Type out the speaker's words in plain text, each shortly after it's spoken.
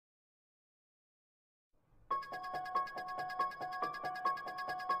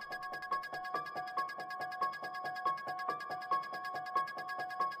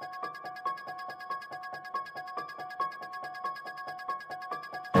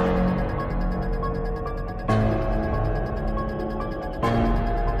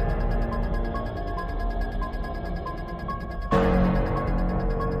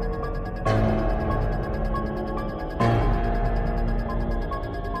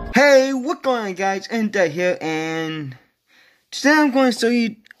Hey, what's going on, guys? Enda here, and today I'm going to show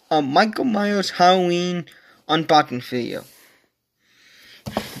you a Michael Myers Halloween unboxing video.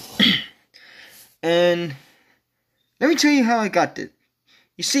 And let me tell you how I got this.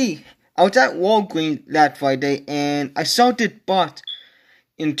 You see, I was at Walgreens last Friday, and I saw this box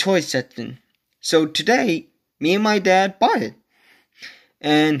in toy section. So today, me and my dad bought it.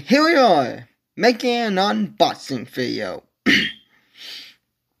 And here we are, making an unboxing video.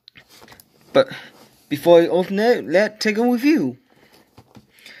 But before I open it, let's take a review.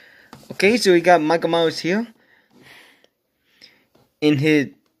 Okay, so we got Michael Myers here. In his,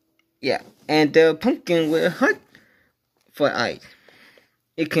 and the pumpkin with a heart for eyes.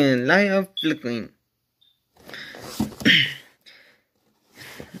 It can light up flickering.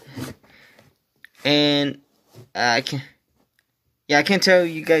 And I can't tell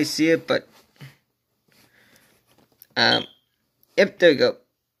you guys see it, but yep, there you go.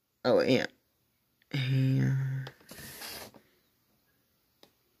 Oh yeah.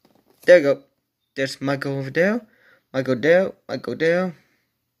 There you go. There's Michael over there. Michael there. Michael there.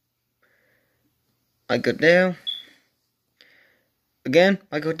 Michael there. Again,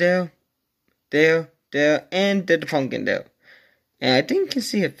 Michael there. There. And there's the pumpkin there. And I think you can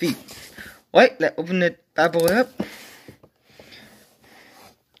see her feet. Wait, let's open the bad boy up.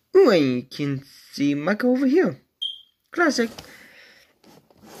 Ooh, and you can see Michael over here. Classic.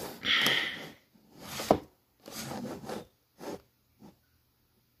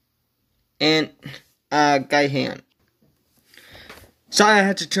 And guy hand. Sorry, I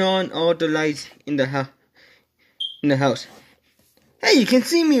had to turn on all the lights in the house. Hey, you can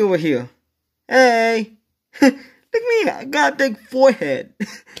see me over here. Hey, look at me. I got a big forehead.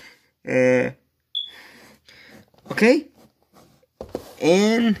 Okay.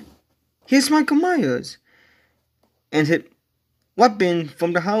 And here's Michael Myers and his weapon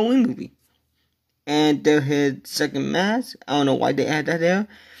from the Halloween movie. And there's his second mask. I don't know why they add that there.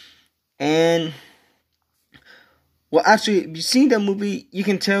 And, well, actually, if you see that movie, you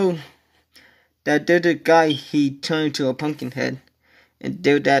can tell that there's a guy he turned into a pumpkin head. And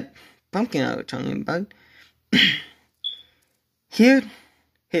there's that pumpkin I was talking about. Here,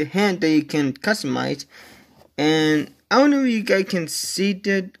 his hand that you can customize. And I don't know if you guys can see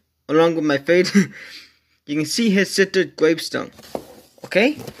that along with my face. You can see his sister's gravestone.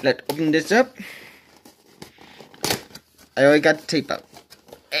 Okay, let's open this up. I already got the tape out.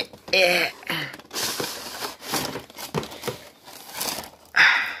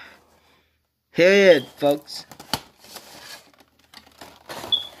 Here it is, folks.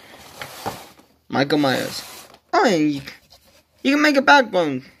 Michael Myers. Oh, and you can make a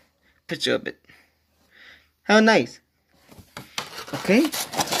background picture of it. How nice. Okay.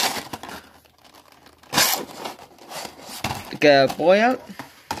 Get a boy out.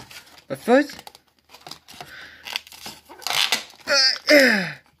 But first.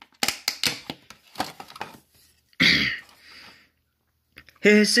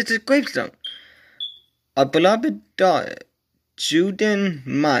 Here's his sister's gravestone. A beloved daughter, Juden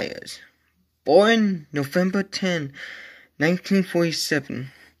Myers, born November 10, 1947,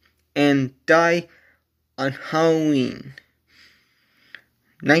 and died on Halloween,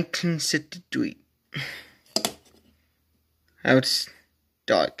 1963. How it's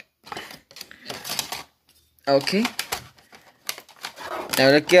dark. Okay. Now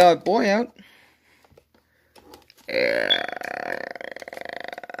let's get our boy out.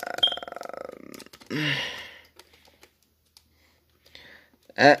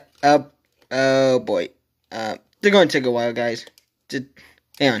 Oh boy. They're gonna take a while, guys. Just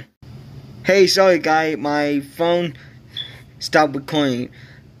hang on. Hey, sorry, guy. My phone stopped recording.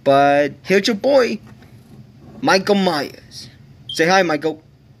 But here's your boy, Michael Myers. Say hi, Michael.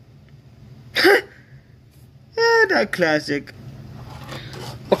 That classic.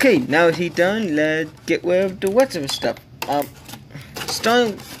 Okay, now he's done. Let's get rid of the rest of his stuff.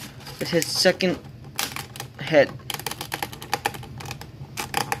 Starting with his second head.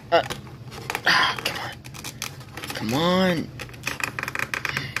 Come on.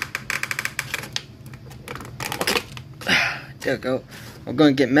 Okay. There we go. I'm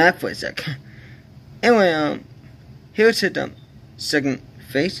gonna get mad for a sec. Anyway, here's his second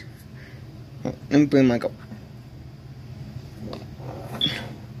face. Oh, let me bring Michael.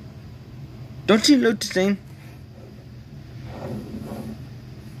 Don't you look the same?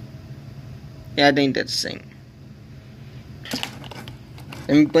 Yeah, I think that's the same.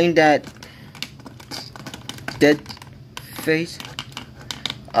 Let me bring that dead face.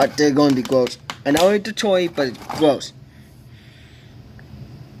 They're gonna be gross. I know it's a toy, but it's gross.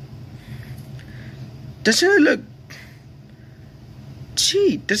 Doesn't it look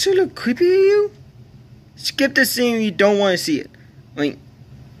Gee, does it look creepy to you? Skip the scene if you don't want to see it. I mean,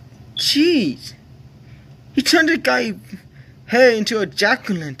 jeez. He turned the guy's head into a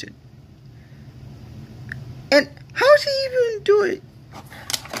jack-o'-lantern. And how did he even do it?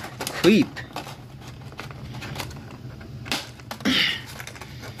 Creep.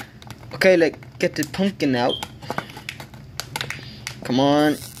 Okay, like, get the pumpkin out. Come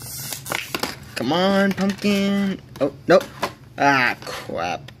on. Come on, pumpkin. Oh, nope. Ah,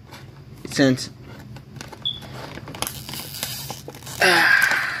 crap. Since.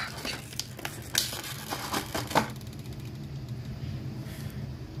 Ah.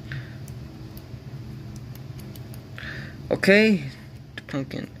 Okay. The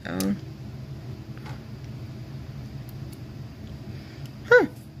pumpkin out. Huh.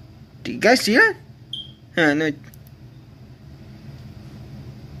 Do you guys see that? No.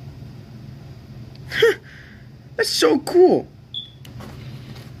 That's so cool.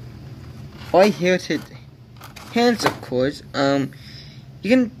 Right here's his hands, of course. You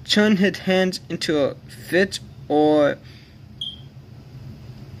can turn his hands into a fit or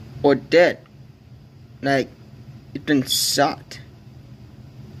dead, like it's been shot.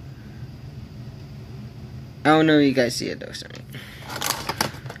 I don't know if you guys see it though. Sorry.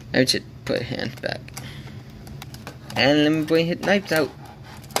 I should put hands back, and let me bring his knives out.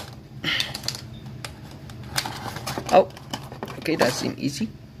 Oh, okay, that seemed easy.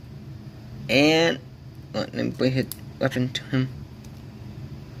 And let me bring his weapon to him.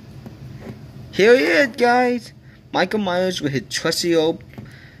 Here he is, guys. Michael Myers with his trusty old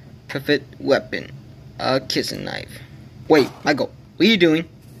perfect weapon, a kitchen knife. Wait, Michael, what are you doing?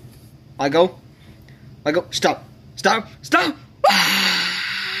 Michael, stop!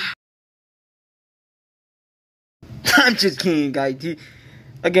 I'm just kidding, guys.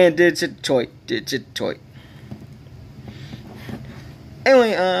 Again, did it toy.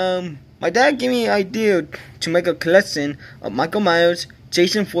 Anyway, my dad gave me an idea to make a collection of Michael Myers,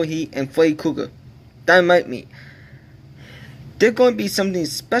 Jason Voorhees, and Freddy Krueger. That might me. There's going to be something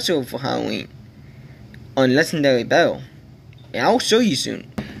special for Halloween on Legendary Battle, and I'll show you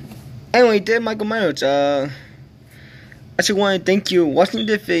soon. Anyway, dear Michael Myers, I just want to thank you for watching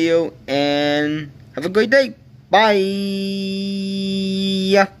this video, and have a great day. Bye.